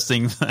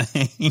interesting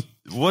thing.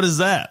 What is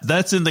that?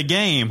 That's in the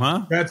game,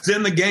 huh? That's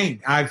in the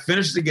game. I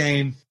finished the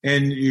game,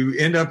 and you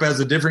end up as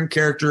a different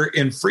character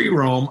in free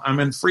roam. I'm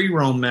in free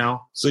roam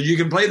now, so you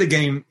can play the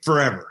game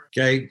forever.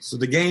 Okay, so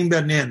the game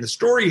doesn't end. The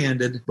story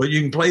ended, but you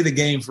can play the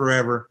game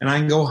forever, and I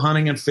can go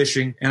hunting and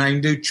fishing, and I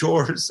can do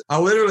chores. I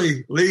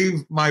literally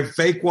leave my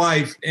fake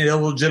wife and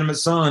illegitimate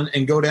son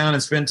and go down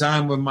and spend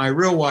time with my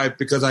real wife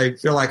because I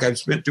feel like I've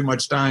spent too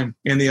much time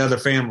in the other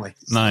family.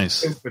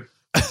 Nice.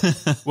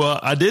 Well,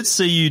 I did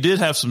see you did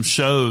have some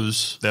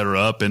shows that are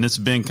up, and it's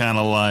been kind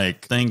of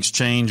like things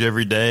change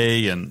every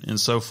day and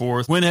so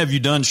forth. When have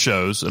you done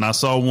shows? And I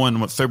saw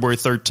one February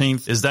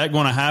 13th. Is that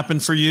going to happen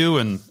for you?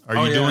 And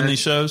are you doing these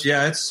shows?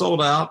 Yeah, it's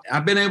sold out.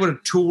 I've been able to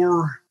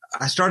tour.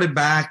 I started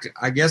back,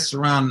 I guess,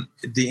 around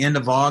the end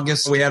of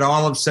August. We had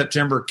all of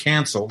September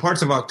canceled.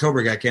 Parts of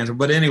October got canceled.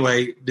 But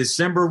anyway,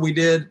 December we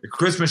did the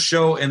Christmas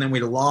show, and then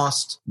we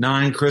lost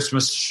 9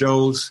 Christmas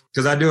shows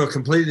because I do a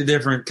completely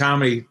different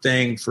comedy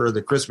thing for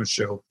the Christmas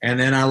show. And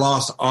then I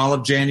lost all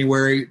of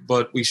January,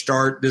 but we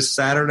start this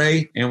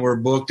Saturday, and we're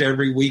booked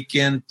every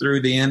weekend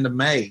through the end of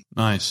May.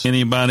 Nice.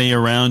 Anybody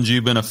around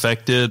you been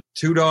affected?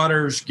 2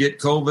 daughters get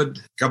COVID,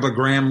 a couple of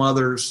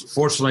grandmothers.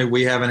 Fortunately,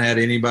 we haven't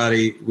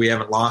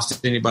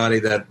lost anybody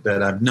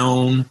that I've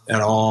known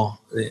at all.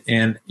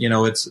 And,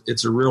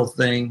 it's a real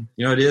thing.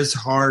 It is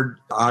hard,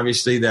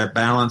 obviously, that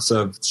balance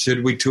of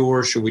should we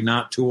tour, should we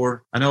not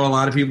tour? I know a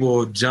lot of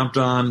people jumped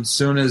on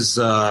soon as,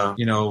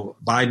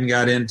 Biden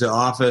got into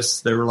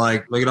office. They were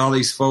like, look at all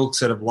these folks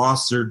that have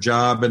lost their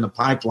job in the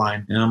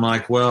pipeline. And I'm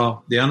like,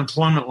 well, the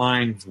unemployment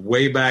line's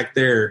way back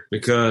there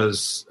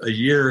because a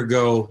year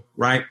ago,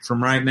 right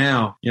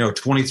now,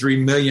 23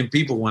 million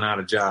people went out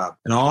of job.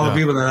 And all the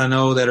people that I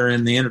know that are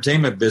in the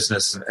entertainment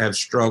business have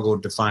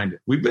struggled to find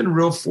it. We've been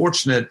real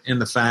fortunate in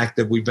the fact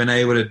that we've been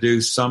able to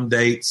do some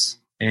dates,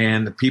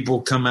 and the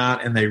people come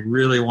out and they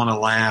really want to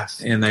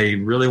laugh and they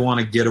really want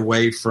to get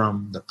away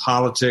from the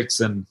politics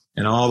and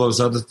all those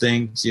other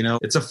things.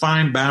 It's a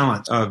fine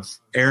balance of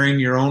airing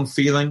your own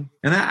feeling.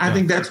 And I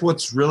think that's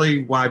what's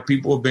really why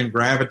people have been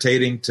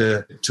gravitating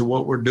to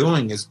what we're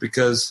doing, is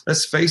because,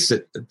 let's face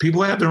it,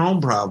 people have their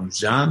own problems,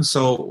 John.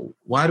 So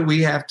why do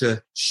we have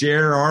to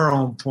share our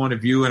own point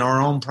of view and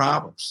our own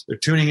problems? They're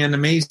tuning into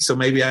me, so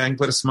maybe I can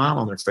put a smile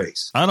on their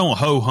face. I don't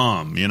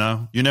ho-hum,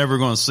 You're never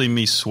going to see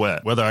me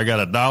sweat. Whether I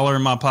got $1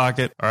 in my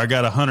pocket or I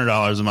got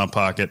 $100 in my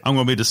pocket, I'm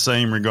going to be the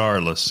same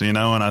regardless, And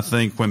I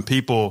think when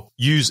people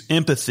use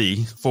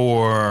empathy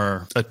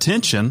for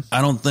attention,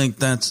 I don't think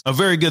that's a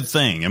very good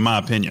thing, in my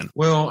opinion.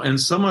 Well, and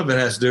some of it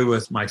has to do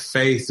with my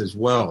faith as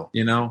well.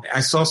 I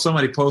saw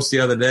somebody post the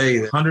other day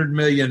that 100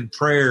 million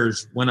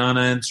prayers went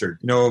unanswered,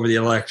 over the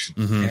election.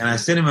 Mm-hmm. And I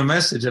sent him a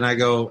message and I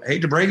go,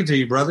 hate to break it to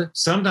you, brother.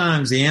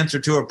 Sometimes the answer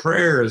to a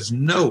prayer is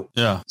no.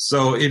 Yeah.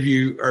 So if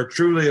you are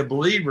truly a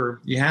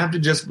believer, you have to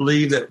just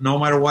believe that no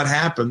matter what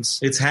happens,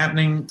 it's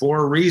happening for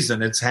a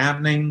reason. It's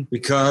happening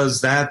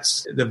because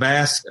that's the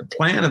vast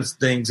plan of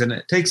things. And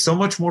it takes so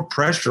much more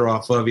pressure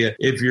off of you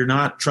if you're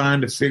not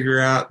trying to figure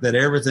out that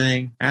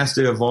everything has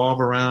to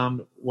evolve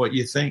around what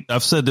you think.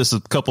 I've said this a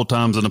couple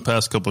times in the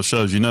past couple of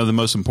shows. The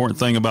most important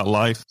thing about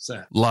life? What's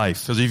that?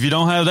 Life. Because if you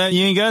don't have that,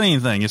 you ain't got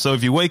anything. And so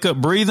if you wake up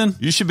breathing,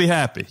 you should be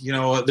happy.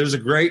 There's a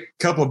great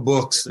couple of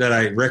books that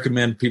I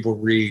recommend people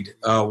read.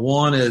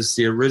 One is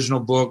the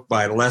original book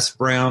by Les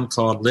Brown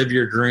called Live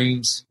Your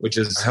Dreams, which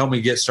has helped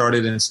me get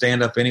started in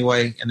stand-up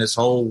anyway, in this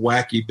whole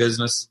wacky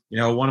business.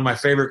 One of my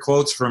favorite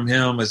quotes from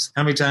him is,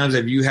 how many times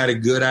have you had a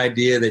good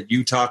idea that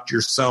you talked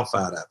yourself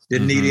out of?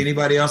 Didn't need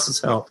anybody else's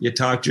help. You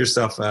talked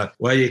yourself out.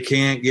 Well, you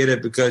can't can't get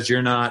it because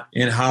you're not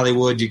in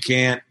Hollywood. You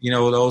can't,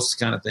 those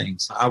kind of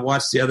things. I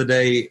watched the other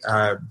day,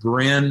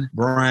 Brené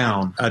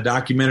Brown, a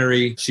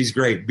documentary. She's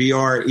great.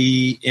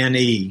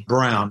 Brene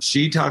Brown.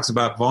 She talks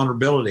about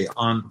vulnerability,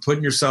 on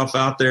putting yourself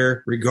out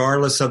there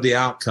regardless of the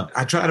outcome.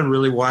 I try to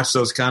really watch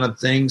those kind of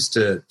things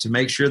to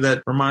make sure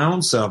that for my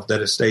own self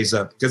that it stays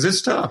up, because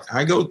it's tough.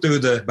 I go through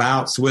the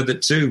bouts with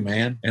it too,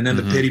 man. And then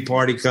the pity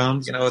party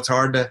comes. It's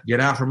hard to get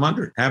out from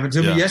under it. Happened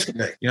to me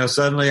yesterday.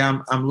 Suddenly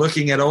I'm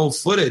looking at old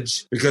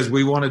footage because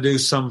we want to do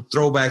some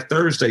Throwback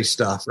Thursday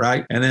stuff,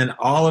 right? And then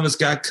all of us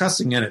got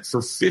cussing in it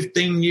for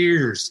 15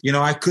 years.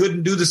 I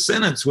couldn't do the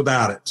sentence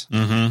without it.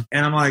 And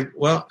I'm like,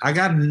 well, I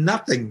got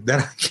nothing that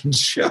I can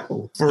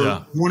show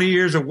for 20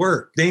 years of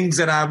work, things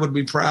that I would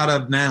be proud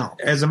of now.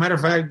 As a matter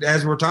of fact,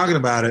 as we're talking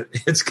about it,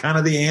 it's kind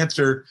of the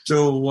answer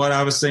to what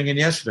I was thinking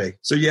yesterday.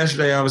 So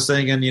yesterday I was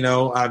thinking,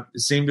 I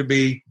seem to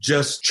be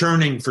just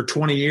churning for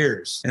 20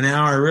 years. And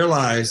now I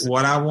realize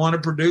what I want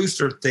to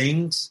produce are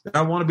things that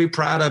I want to be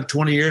proud of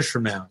 20 years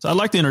from now. So I'd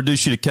like to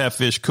introduce you to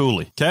Catfish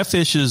Cooley.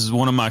 Catfish is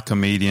one of my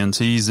comedians.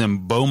 He's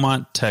in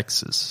Beaumont,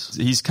 Texas.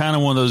 He's kind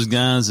of one of those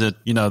guys that,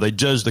 they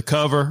judge the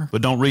cover,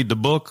 but don't read the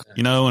book,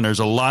 and there's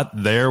a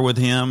lot there with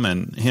him,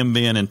 and him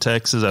being in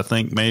Texas, I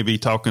think maybe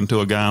talking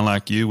to a guy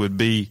like you would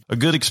be a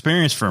good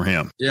experience for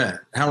him. Yeah.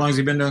 How long has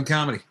he been doing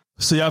comedy?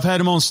 See, I've had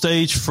him on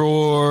stage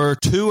for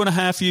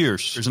 2.5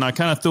 years, and I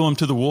kind of threw him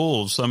to the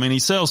wolves. I mean, he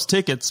sells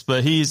tickets,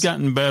 but he's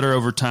gotten better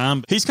over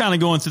time. He's kind of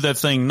going through that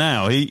thing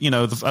now.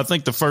 I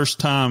think the first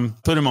time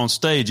put him on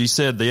stage, he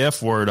said the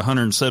F word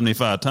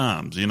 175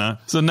 times,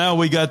 So now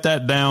we got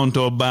that down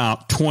to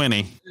about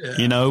 20.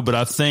 But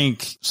I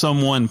think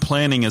someone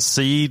planting a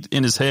seed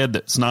in his head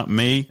that's not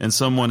me, and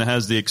someone that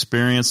has the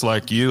experience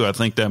like you, I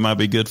think that might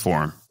be good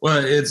for him.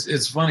 Well,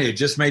 it's funny. It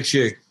just makes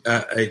you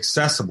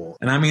accessible.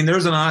 And I mean,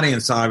 there's an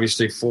audience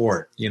obviously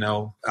for it.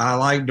 I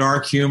like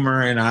dark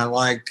humor and I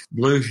like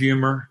blue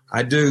humor.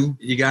 I do.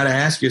 You got to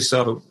ask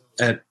yourself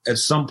at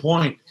some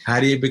point,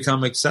 how do you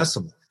become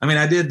accessible? I mean,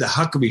 I did the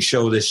Huckabee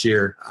show this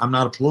year. I'm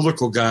not a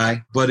political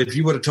guy, but if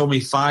you would have told me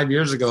 5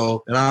 years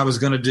ago that I was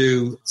going to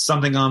do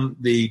something on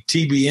the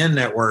TBN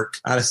network,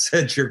 I'd have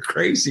said, you're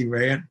crazy,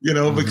 man.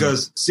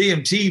 Because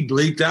CMT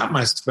bleeped out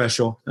my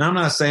special. And I'm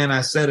not saying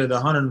I said it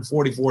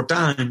 144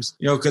 times,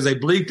 because they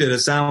bleeped it. It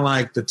sounded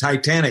like the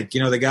Titanic,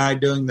 the guy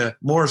doing the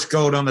Morse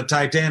code on the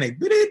Titanic.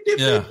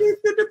 Yeah.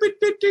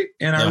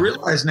 And I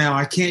realize now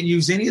I can't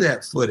use any of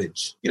that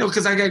footage,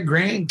 because I got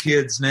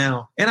grandkids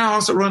now. And I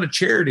also run a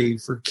charity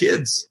for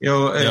kids,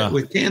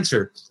 with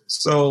cancer.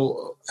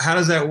 So how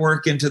does that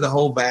work into the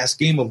whole vast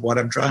scheme of what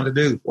I'm trying to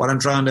do, what I'm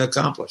trying to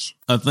accomplish?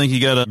 I think you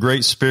got a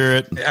great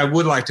spirit. I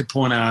would like to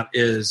point out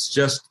is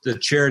just the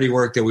charity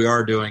work that we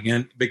are doing.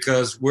 And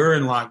because we're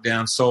in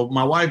lockdown. So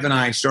my wife and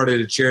I started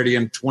a charity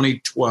in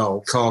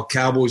 2012 called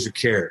Cowboys Who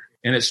Care.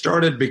 And it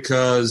started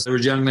because there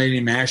was a young lady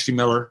named Ashley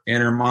Miller,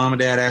 and her mom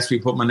and dad asked me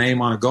to put my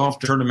name on a golf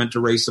tournament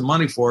to raise some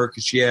money for her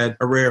because she had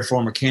a rare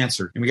form of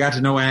cancer. And we got to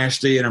know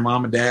Ashley and her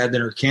mom and dad.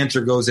 Then her cancer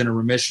goes into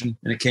remission,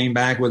 and it came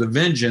back with a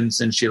vengeance,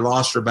 and she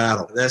lost her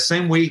battle. That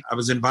same week, I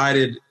was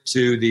invited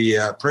to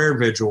the prayer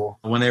vigil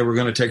when they were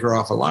going to take her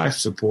off of life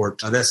support.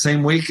 That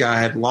same week, I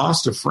had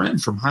lost a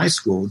friend from high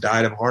school who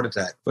died of a heart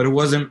attack, but it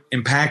wasn't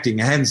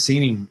impacting. I hadn't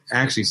seen him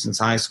actually since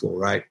high school,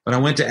 right? But I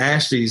went to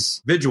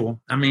Ashley's vigil.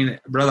 I mean,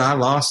 brother, I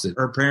lost it.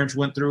 Her parents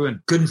went through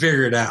and couldn't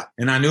figure it out.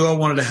 And I knew I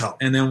wanted to help.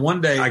 And then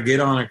one day I get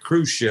on a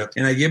cruise ship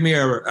and they give me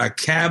a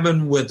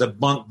cabin with a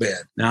bunk bed.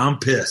 Now I'm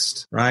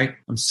pissed, right?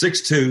 I'm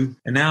 6'2",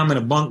 and now I'm in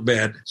a bunk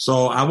bed.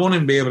 So I won't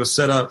even be able to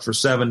set up for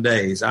 7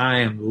 days. I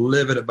am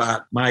livid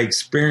about my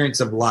experience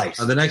of life.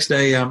 The next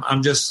day,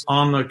 I'm just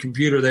on the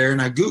computer there,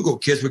 and I Google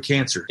kids with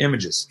cancer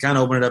images, kind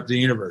of open it up to the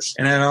universe.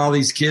 And I had all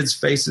these kids'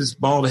 faces,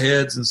 bald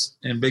heads,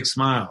 and big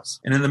smiles.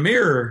 And in the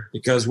mirror,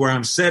 because where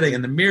I'm sitting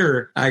in the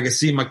mirror, I could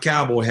see my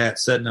cowboy hat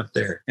sitting up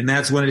there. And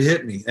that's when it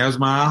hit me. That was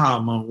my aha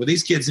moment. Well,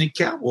 these kids need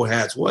cowboy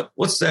hats. What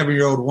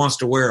 7-year-old wants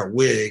to wear a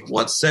wig?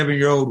 What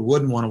 7-year-old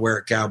wouldn't want to wear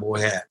a cowboy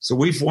hat? So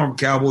we formed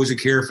Cowboys Who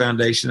Care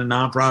Foundation, a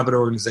nonprofit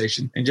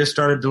organization, and just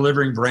started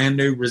delivering brand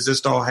new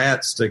Resist All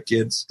hats to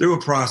kids through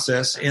a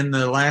process. In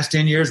the last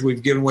 10 years,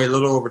 we've given away a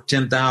little over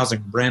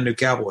 10,000 brand new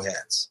cowboy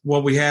hats.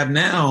 What we have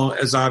now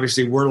is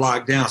obviously we're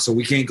locked down, so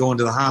we can't go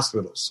into the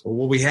hospitals. But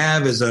what we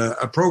have is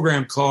a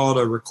program called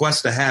a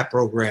Request a Hat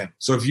program.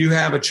 So if you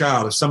have a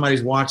child, if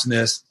somebody's watching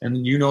this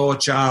and you know a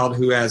child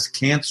who has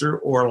cancer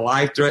or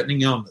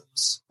life-threatening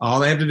illness, all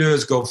they have to do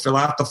is go fill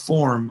out the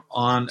form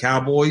on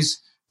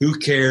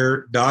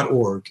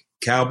cowboyswhocare.org.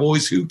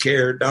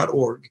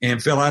 cowboyswhocare.org,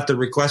 and fill out the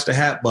Request a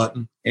Hat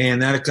button.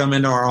 And that'll come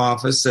into our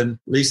office, and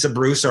Lisa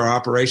Bruce, our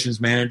operations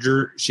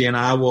manager, she and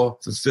I will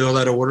fulfill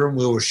that order, and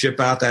we will ship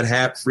out that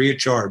hat free of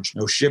charge.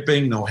 No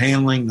shipping, no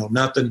handling, no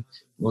nothing.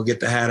 we'll get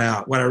the hat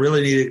out. What I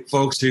really need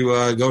folks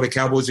to go to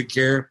Cowboys That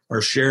Care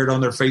or share it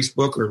on their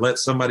Facebook or let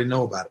somebody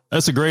know about it.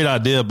 That's a great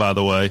idea, by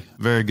the way.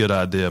 Very good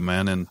idea,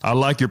 man. And I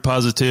like your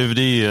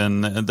positivity,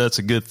 and that's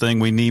a good thing.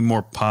 We need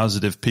more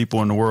positive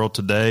people in the world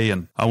today.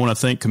 And I want to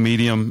thank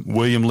comedian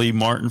William Lee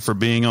Martin for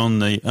being on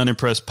the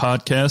Unimpressed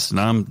podcast. And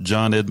I'm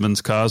John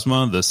Edmonds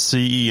Cosma, the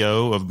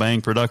CEO of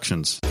Bang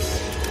Productions.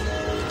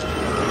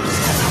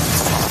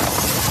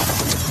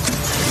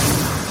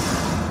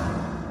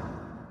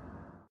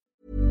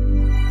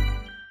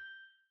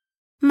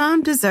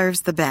 Mom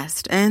deserves the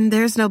best, and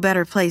there's no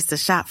better place to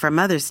shop for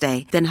Mother's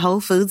Day than Whole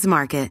Foods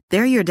Market.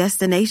 They're your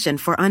destination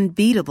for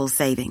unbeatable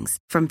savings,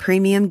 from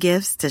premium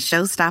gifts to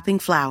show-stopping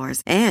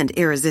flowers and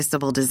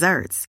irresistible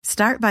desserts.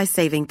 Start by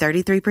saving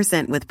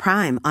 33% with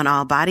Prime on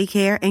all body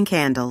care and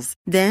candles.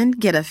 Then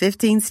get a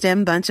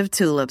 15-stem bunch of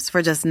tulips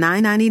for just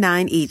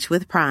 $9.99 each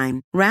with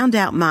Prime. Round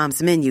out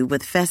Mom's menu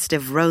with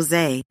festive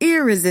rosé,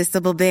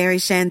 irresistible berry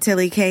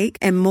chantilly cake,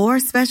 and more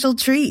special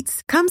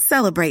treats. Come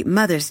celebrate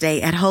Mother's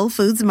Day at Whole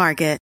Foods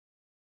Market.